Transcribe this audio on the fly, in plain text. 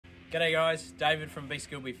G'day guys, David from Be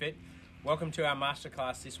Skilled Be Fit. Welcome to our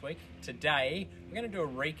masterclass this week. Today, we're going to do a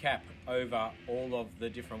recap over all of the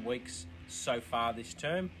different weeks so far this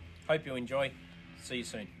term. Hope you enjoy. See you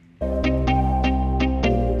soon.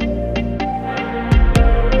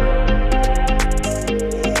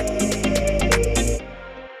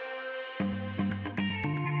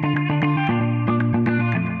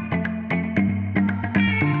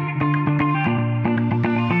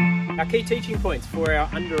 Our key teaching points for our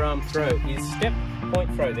underarm throw is step,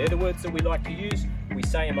 point, throw. They're the words that we like to use. We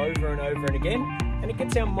say them over and over and again, and it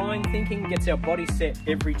gets our mind thinking, gets our body set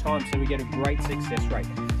every time, so we get a great success rate.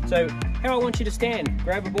 So how I want you to stand,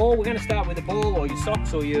 grab a ball. We're going to start with a ball or your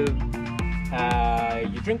socks or your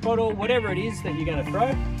drink bottle, whatever it is that you're going to throw.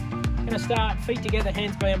 I'm going to start feet together,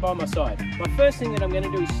 hands by my side. My first thing that I'm going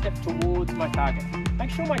to do is step towards my target. Make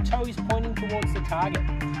sure my toe is pointing towards the target.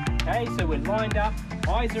 Okay, so we're lined up,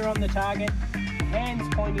 eyes are on the target, hands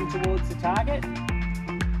pointing towards the target.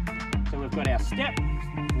 So we've got our step,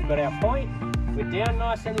 we've got our point, we're down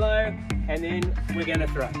nice and low, and then we're going to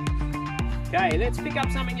throw. Okay, let's pick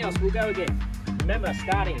up something else. We'll go again. Remember,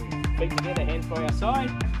 starting feet together, hands by our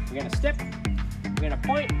side. We're going to step, we're going to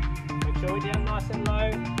point, make sure we're down nice and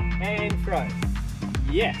low, and throw.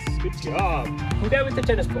 Yes, good job. We'll go with the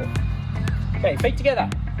tennis ball. Okay, feet together,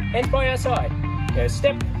 hands by our side. Go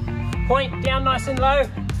step, point, down nice and low,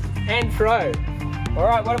 and throw. All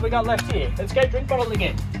right, what have we got left here? Let's go drink bottle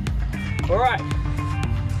again. All right,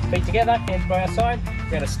 feet together, hands by our side.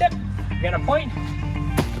 We're gonna step, we're gonna point.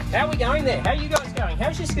 How are we going there? How are you guys going?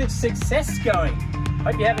 How's your success going?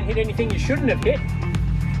 Hope you haven't hit anything you shouldn't have hit.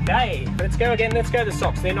 Okay, let's go again. Let's go to the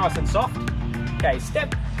socks. They're nice and soft. Okay,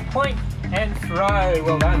 step, point, and throw.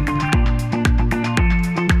 Well done.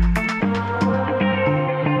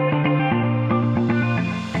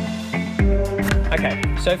 Okay,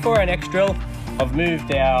 so for our next drill, I've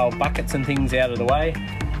moved our buckets and things out of the way.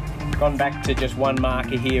 Gone back to just one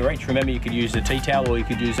marker here each. Remember, you could use a tea towel or you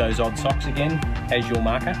could use those odd socks again as your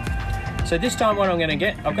marker. So this time what I'm gonna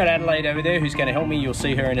get, I've got Adelaide over there who's gonna help me. You'll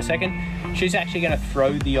see her in a second. She's actually gonna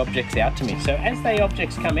throw the objects out to me. So as the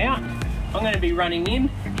objects come out, I'm gonna be running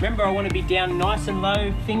in. Remember, I wanna be down nice and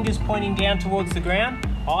low, fingers pointing down towards the ground,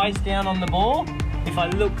 eyes down on the ball. If I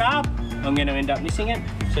look up, I'm gonna end up missing it.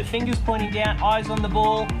 So fingers pointing down, eyes on the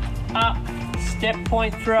ball, up, step,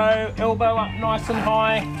 point, throw, elbow up nice and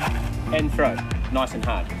high, and throw, nice and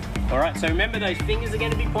hard. All right, so remember those fingers are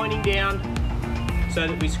gonna be pointing down so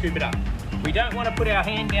that we scoop it up. We don't wanna put our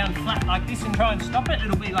hand down flat like this and try and stop it.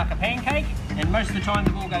 It'll be like a pancake, and most of the time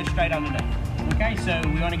the ball goes straight underneath. Okay, so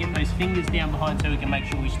we wanna get those fingers down behind so we can make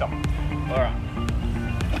sure we stop it. All right.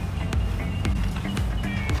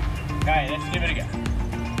 Okay, let's give it a go.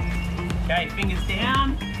 Okay, fingers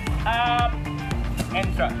down, up,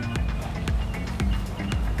 and throw.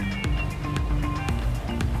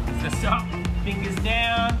 So stop, fingers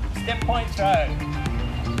down, step, point, throw.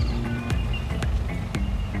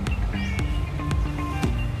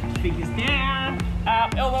 Fingers down,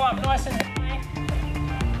 up, elbow up, nice and high.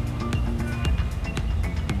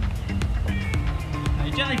 No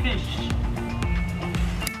jellyfish.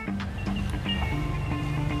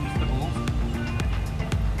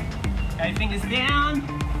 Okay, fingers down,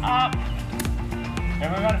 up,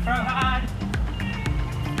 and we're going to throw hard.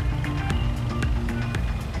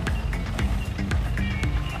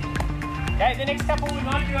 Okay, the next couple we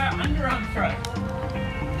might do our underarm throw.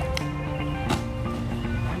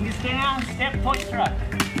 Fingers down, step, point, throw.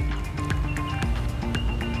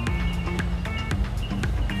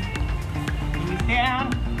 Fingers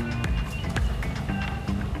down.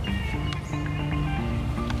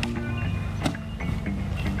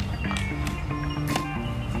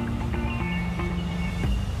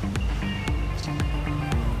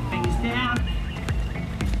 Down.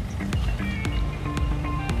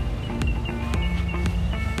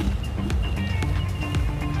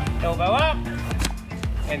 Elbow up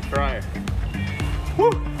and throw. Woo,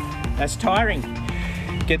 that's tiring.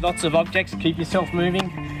 Get lots of objects, keep yourself moving,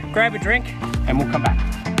 grab a drink, and we'll come back.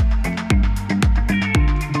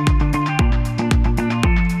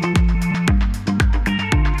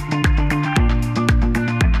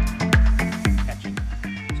 Catching.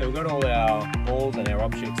 So we've got all our balls and our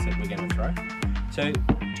objects that we're going to throw. So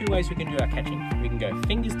two ways we can do our catching. We can go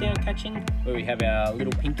fingers down catching, where we have our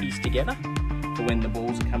little pinkies together for when the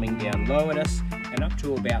balls are coming down low at us, and up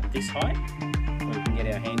to about this height, where we can get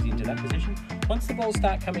our hands into that position. Once the balls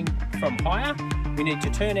start coming from higher, we need to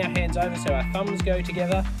turn our hands over so our thumbs go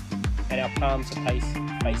together and our palms are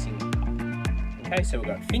facing up. Okay, so we've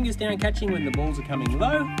got fingers down catching when the balls are coming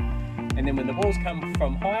low, and then when the balls come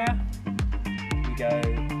from higher, we go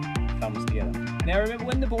thumbs together. Now remember,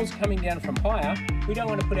 when the ball's coming down from higher, we don't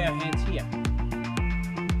want to put our hands here.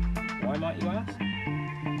 Why, might you ask?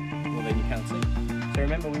 Well, then you can't see. So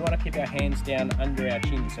remember, we want to keep our hands down under our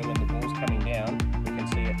chin, so when the ball's coming down, we can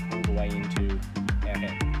see it all the way into our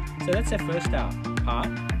hand. So that's our first part,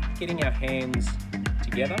 getting our hands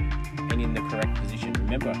together and in the correct position.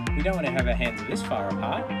 Remember, we don't want to have our hands this far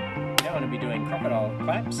apart. We don't want to be doing crocodile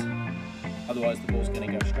claps, otherwise the ball's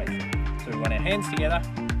going to go straight through. So we want our hands together.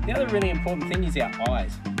 The other really important thing is our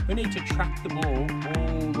eyes. We need to track the ball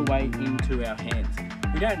all the way into our hands.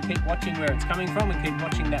 We don't keep watching where it's coming from and keep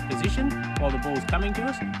watching that position while the ball's coming to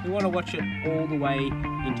us. We want to watch it all the way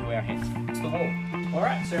into our hands. It's the ball.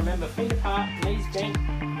 Alright, so remember, feet apart, knees bent,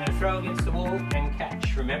 you're going to throw against the wall and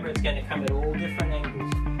catch. Remember, it's going to come at all different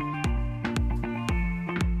angles.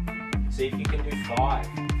 See if you can do 5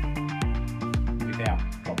 without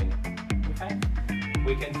dropping it. Okay?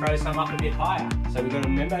 We can throw some up a bit higher. So we've got to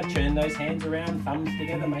remember, turn those hands around, thumbs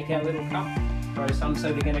together, make our little cup. Throw some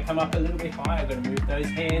so they're going to come up a little bit higher. Got to move those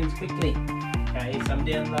hands quickly. Okay, some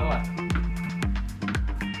down lower.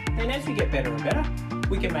 Then as we get better and better,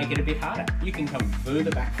 we can make it a bit harder. You can come further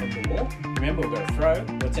back from the wall. Remember, we've got to throw.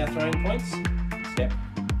 What's our throwing points? Step,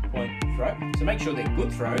 point, throw. So make sure they're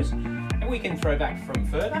good throws. And we can throw back from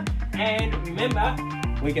further. And remember,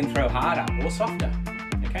 we can throw harder or softer.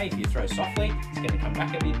 Okay, if you throw softly, it's going to come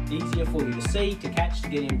back a bit easier for you to see, to catch, to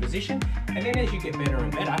get in position. And then as you get better and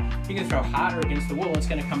better, you can throw harder against the wall. It's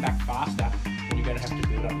going to come back faster, and you're going to have to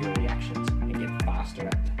build up your reactions and get faster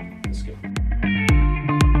at the skill.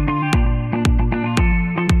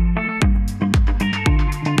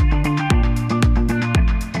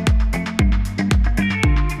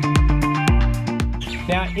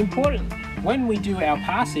 Now, important, when we do our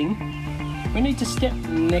passing, we need to step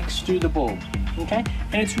next to the ball. Okay,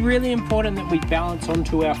 and it's really important that we balance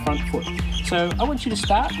onto our front foot. So I want you to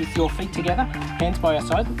start with your feet together, hands by our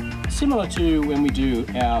side, similar to when we do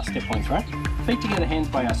our step, point, throw. Feet together, hands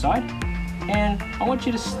by our side, and I want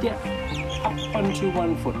you to step up onto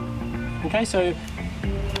one foot. Okay, so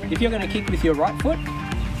if you're going to kick with your right foot,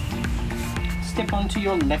 step onto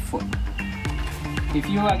your left foot. If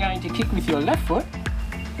you are going to kick with your left foot,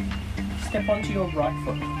 step onto your right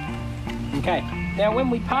foot. Okay, now when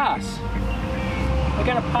we pass, we're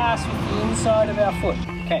going to pass with the inside of our foot.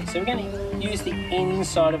 Okay, so we're going to use the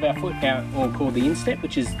inside of our foot, or called the instep,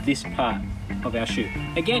 which is this part of our shoe.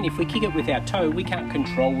 Again, if we kick it with our toe, we can't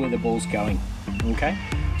control where the ball's going. Okay,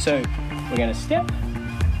 so we're going to step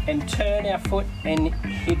and turn our foot and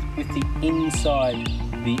hit with the inside,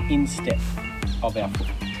 the instep of our foot.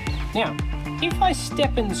 Now, if I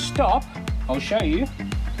step and stop, I'll show you.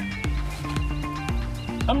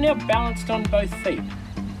 I'm now balanced on both feet.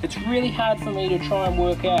 It's really hard for me to try and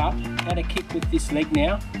work out how to kick with this leg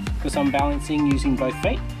now because I'm balancing using both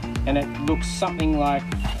feet, and it looks something like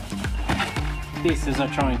this as I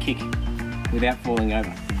try and kick without falling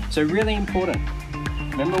over. So really important.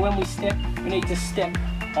 Remember, when we step, we need to step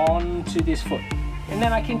onto this foot, and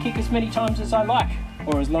then I can kick as many times as I like,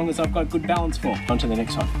 or as long as I've got good balance for. On to the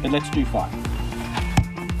next one, but let's do 5.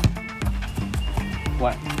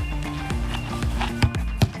 1,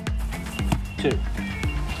 2,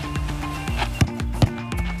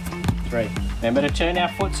 3. Remember to turn our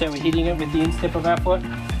foot so we're hitting it with the instep of our foot.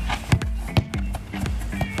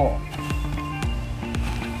 4.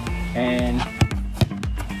 And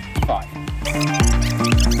 5.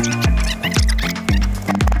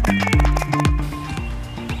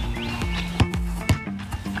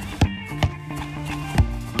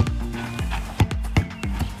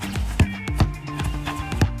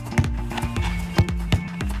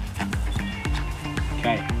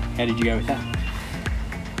 Okay, how did you go with that?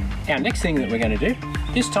 Our next thing that we're going to do,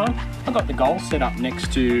 this time I've got the goal set up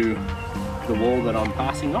next to the wall that I'm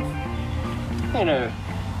passing off. I'm going to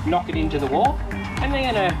knock it into the wall, and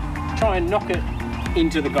then going to try and knock it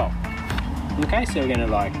into the goal. Okay, so we're going to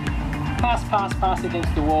like pass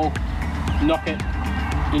against the wall, knock it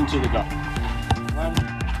into the goal. 1,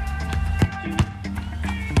 2,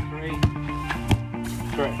 3,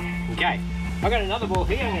 3. Okay, I've got another ball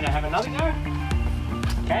here. I'm going to have another go.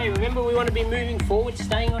 Okay, remember, we want to be moving forward,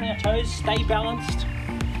 staying on our toes, stay balanced.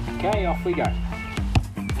 Okay, off we go. 2,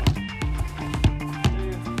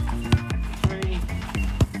 3,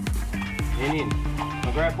 and in.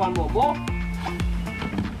 I'll grab one more ball.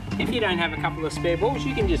 If you don't have a couple of spare balls,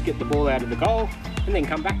 you can just get the ball out of the goal and then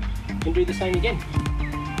come back and do the same again.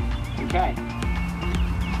 Okay.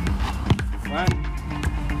 1,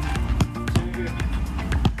 2,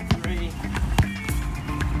 3,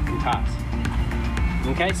 and pass.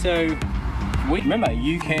 Okay, so remember,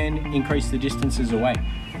 you can increase the distances away.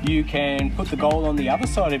 you can put the goal on the other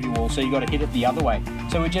side of your wall, so you've got to hit it the other way.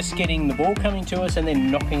 So we're just getting the ball coming to us and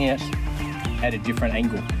then knocking it at a different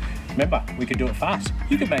angle. Remember, we could do it fast.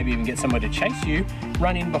 You could maybe even get someone to chase you,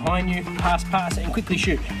 run in behind you, pass, and quickly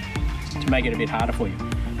shoot to make it a bit harder for you.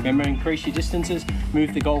 Remember, increase your distances,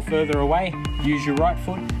 move the goal further away, use your right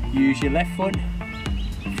foot, use your left foot.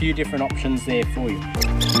 A few different options there for you.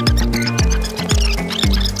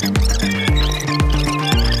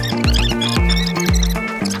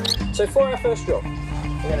 So for our first drill,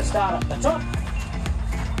 we're going to start up the top.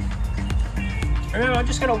 Remember, I'm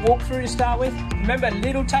just going to walk through to start with. Remember,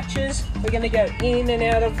 little touches. We're going to go in and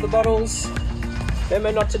out of the bottles.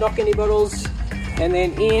 Remember not to knock any bottles. And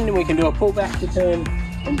then in, we can do a pull back to turn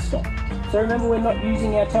and stop. So remember, we're not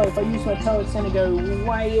using our toe. If I use my toe, it's going to go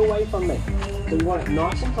way away from me. So we want it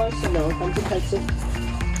nice and close so no one comes and takes it.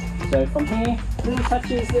 So from here, little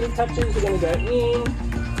touches, we're going to go in.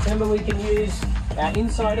 Remember, we can use our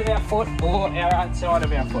inside of our foot or our outside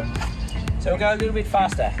of our foot. So we'll go a little bit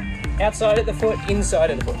faster. Outside of the foot,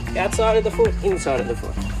 inside of the foot. Outside of the foot, inside of the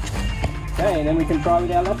foot. Okay, and then we can try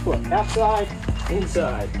with our left foot. Outside,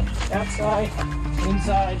 inside, outside,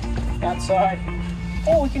 inside, outside.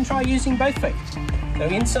 Or we can try using both feet. So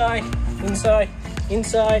inside, inside,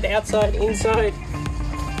 inside, outside, inside.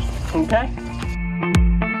 Okay?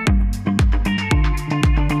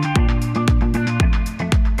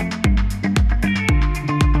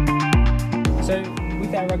 So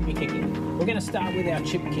with our rugby kicking, we're going to start with our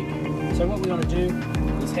chip kick. So what we want to do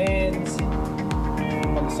is hands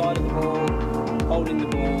on the side of the ball, holding the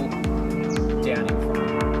ball down in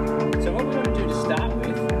front. So what we want to do to start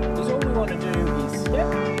with is all we want to do is step.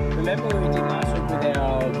 Remember what we did last week with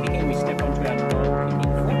our kicking, we step onto our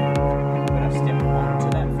non-kicking foot. We're going to step onto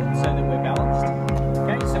that foot so that we're balanced.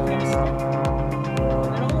 Okay, so we're going to step.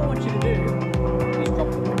 And then all I want you to do is drop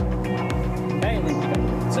the ball. Okay, and then pick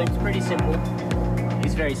up. So it's pretty simple.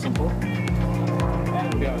 It's very simple.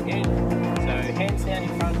 And we'll go again. So hands down in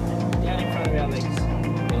front of our legs.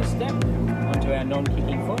 We're going to step onto our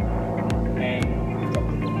non-kicking foot and drop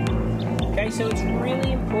the ball. Okay, so it's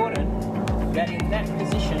really important that in that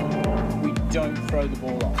position we don't throw the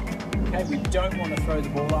ball up. Okay, we don't want to throw the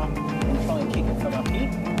ball up and try and kick it from up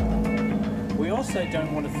here. We also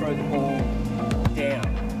don't want to throw the ball down.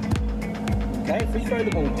 Okay, if we throw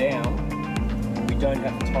the ball down, we don't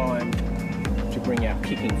have time to bring our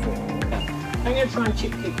kicking foot. I'm going to try and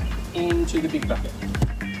chip kick into the big bucket.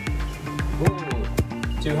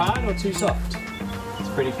 Ooh. Too hard or too soft? It's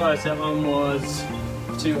pretty close. That one was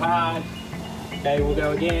too hard. Okay, we'll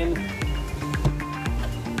go again.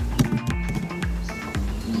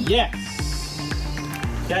 Yes!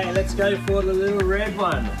 Okay, let's go for the little red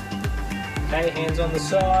one. Okay, hands on the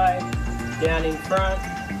side, down in front.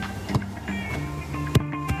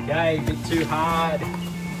 Okay, a bit too hard.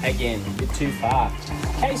 Again, a bit too far.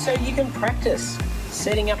 Okay, so you can practice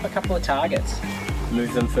setting up a couple of targets.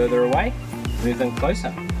 Move them further away, move them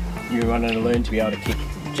closer. You want to learn to be able to kick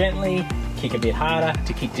gently, kick a bit harder,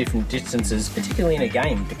 to kick different distances, particularly in a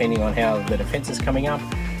game, depending on how the defense is coming up,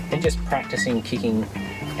 and just practicing kicking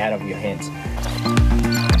out of your hands.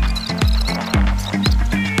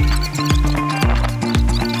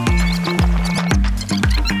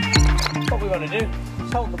 What we want to do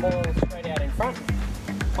is hold the ball straight out in front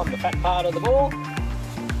on the fat part of the ball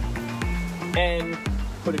and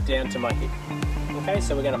put it down to my hip. Okay,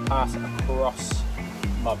 so we're going to pass across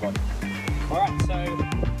my body. Alright, so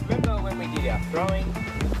remember when we did our throwing,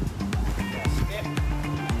 our step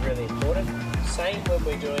is really important. Same when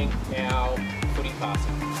we're doing our footy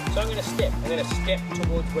passing. So I'm going to step. I'm going to step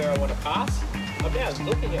towards where I want to pass. I'm now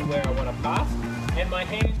looking at where I want to pass, and my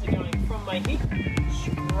hands are going from my hip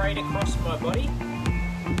straight across my body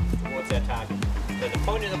towards our target. So the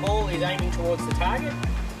point of the ball is aiming towards the target,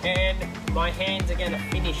 and my hands are going to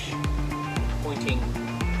finish pointing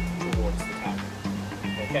towards the target.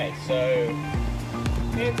 Okay, so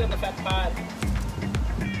hands on the fat part,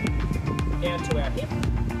 down to our hip.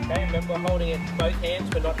 Okay, remember holding it with both hands,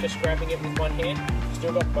 we're not just grabbing it with one hand.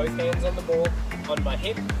 Still got both hands on the ball, on my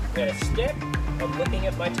hip. I'm going to step, I'm looking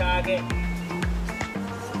at my target,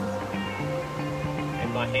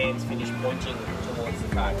 and my hands finish pointing towards the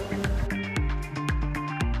target.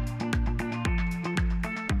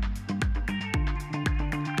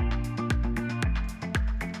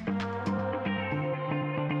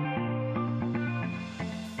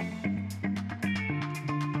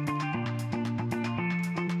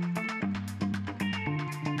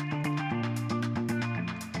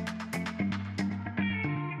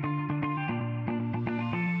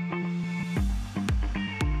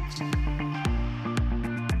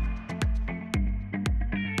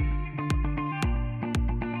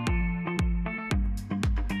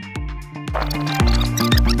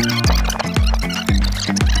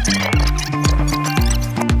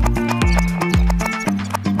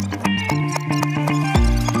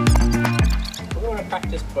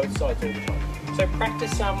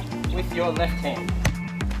 practice some with your left hand.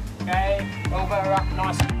 Okay, elbow up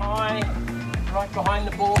nice and high, right behind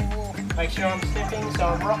the ball. Make sure I'm stepping, so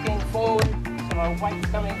I'm rocking forward, so my weight's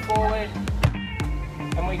coming forward.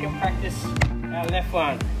 And we can practice our left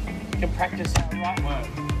one. We can practice our right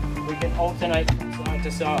one. We can alternate from side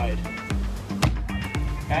to side.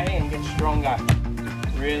 Okay, and get stronger.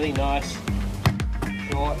 Really nice,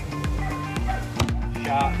 short,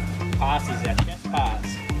 sharp passes, our chest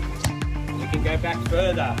pass. We can go back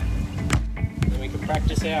further. Then we can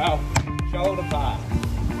practice our shoulder pass.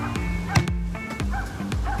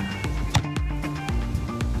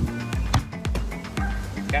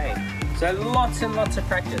 Okay, so lots and lots of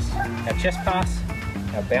practice. Our chest pass,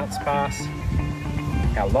 our bounce pass,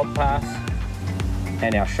 our lob pass,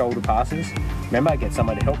 and our shoulder passes. Remember, get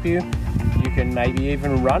someone to help you. You can maybe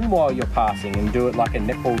even run while you're passing and do it like a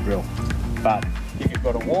netball drill. But if you've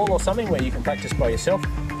got a wall or something where you can practice by yourself,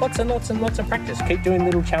 lots and lots and lots of practice. Keep doing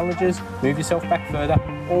little challenges, move yourself back further,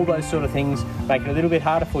 all those sort of things. Make it a little bit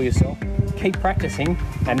harder for yourself. Keep practicing,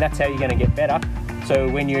 and that's how you're going to get better. So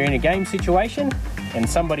when you're in a game situation and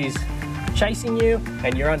somebody's chasing you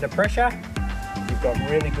and you're under pressure, you've got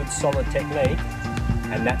really good solid technique,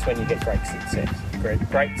 and that's when you get great success.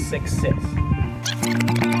 Great success.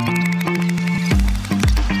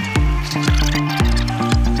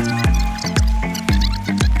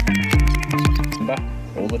 Remember,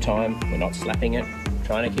 all the time, we're not slapping it,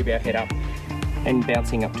 trying to keep our head up and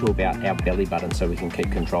bouncing up to about our belly button so we can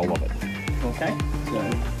keep control of it. Okay,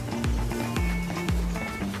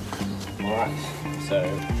 alright, so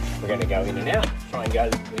we're going to go in and out, try and go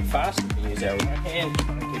really fast. We use our right hand,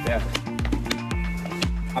 try and keep our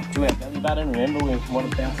up to our belly button. Remember, we want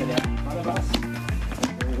to bounce it out in front of us.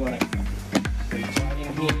 We want to reach right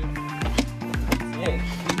in here. That's it.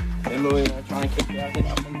 Remember, we want to try and keep our head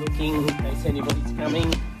up and looking in case anybody's coming.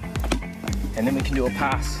 And then we can do a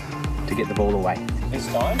pass to get the ball away. This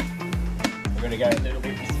time, we're going to go a little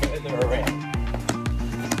bit further around.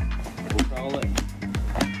 Control it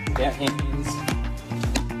with our hands.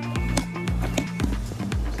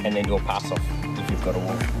 And then do a pass off if you've got a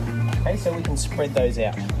wall. Okay, so we can spread those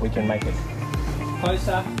out. We can make it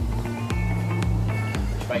closer,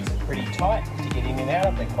 which makes it pretty tight to get in and out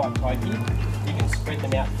of. They're quite tight here. You can spread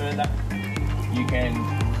them out further. You can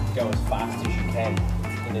go as fast as you can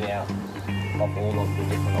in and out of all of the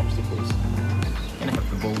different obstacles. Going to have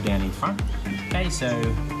the ball down in front. Okay, so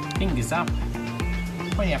fingers up,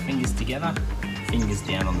 point our fingers together, fingers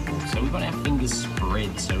down on the ball. So we've got our fingers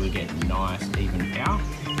spread so we get nice even power.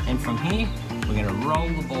 And from here, we're going to roll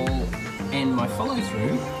the ball, and my follow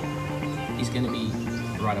through is going to be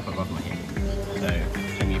right up above my head. So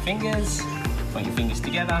from your fingers, point your fingers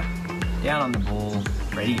together, down on the ball,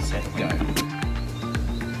 ready, set, go.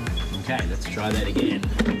 Okay, let's try that again.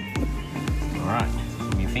 Alright,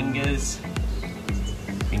 from your fingers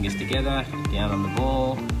together, down on the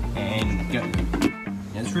ball, and go.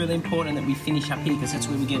 Now it's really important that we finish up here because that's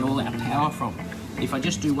where we get all our power from. If I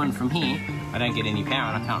just do one from here, I don't get any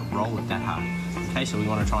power and I can't roll it that hard. Okay, so we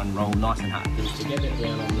want to try and roll nice and hard. Fingers together,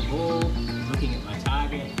 down on the ball, looking at my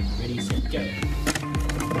target, ready, set, go.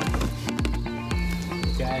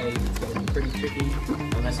 Okay, it's going to be pretty tricky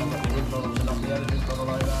unless I've got the rim bottle to knock the other rim bottle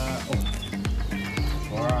over. Oh.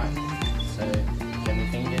 Alright, so get your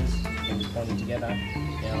fingers pointing together,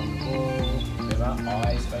 down on the ball. Remember,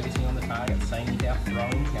 eyes focusing on the target, same with our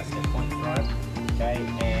throwing, our set point throw. Okay,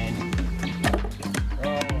 and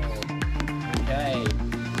roll. Okay,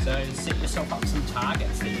 so set yourself up some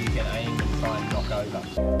targets that you can aim and try and knock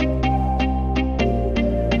over.